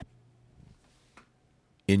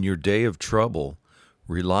In your day of trouble,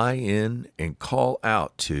 rely in and call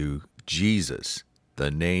out to Jesus, the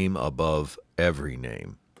name above every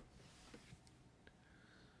name.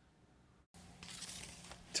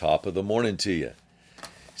 Top of the morning to you.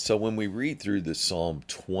 So when we read through the Psalm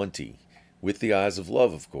 20, with the eyes of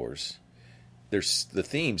love, of course, the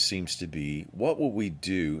theme seems to be, what will we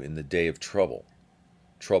do in the day of trouble?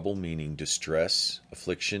 Trouble meaning distress,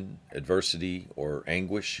 affliction, adversity, or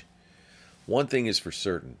anguish. One thing is for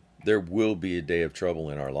certain, there will be a day of trouble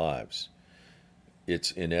in our lives.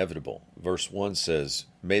 It's inevitable. Verse 1 says,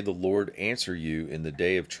 "May the Lord answer you in the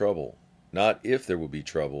day of trouble, not if there will be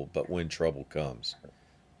trouble, but when trouble comes."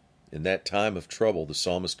 In that time of trouble, the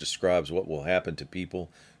psalmist describes what will happen to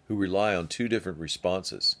people who rely on two different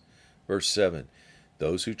responses. Verse 7,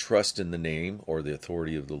 those who trust in the name or the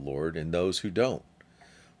authority of the Lord, and those who don't.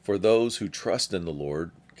 For those who trust in the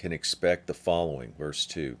Lord can expect the following. Verse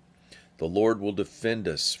 2, the Lord will defend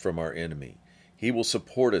us from our enemy. He will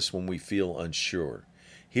support us when we feel unsure.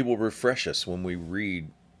 He will refresh us when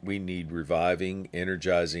we need reviving,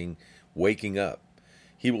 energizing, waking up.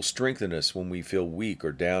 He will strengthen us when we feel weak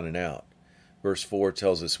or down and out. Verse 4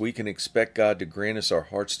 tells us we can expect God to grant us our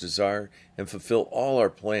heart's desire and fulfill all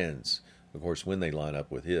our plans, of course, when they line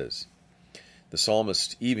up with His. The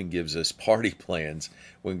psalmist even gives us party plans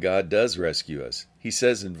when God does rescue us. He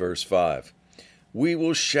says in verse 5, "We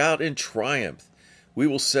will shout in triumph. We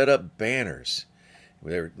will set up banners."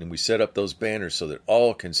 And we set up those banners so that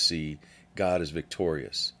all can see God is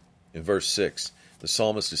victorious. In verse 6, the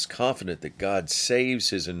psalmist is confident that God saves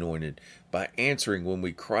His anointed by answering when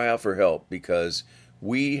we cry out for help because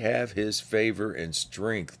we have His favor and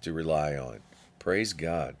strength to rely on. Praise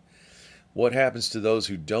God. What happens to those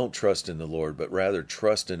who don't trust in the Lord but rather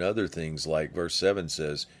trust in other things like verse 7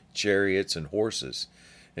 says, chariots and horses?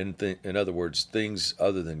 In other words, things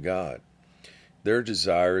other than God. Their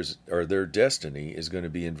desires or their destiny is going to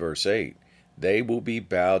be in verse 8. They will be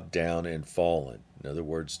bowed down and fallen. In other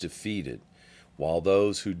words, defeated. While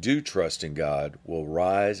those who do trust in God will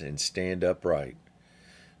rise and stand upright.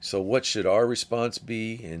 So what should our response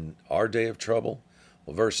be in our day of trouble?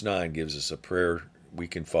 Well, verse 9 gives us a prayer we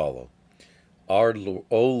can follow. O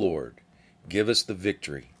Lord, give us the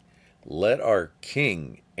victory. Let our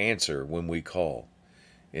King answer when we call.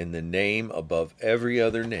 In the name above every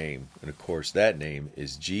other name, and of course that name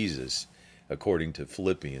is Jesus, according to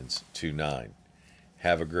Philippians 2:9.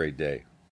 Have a great day.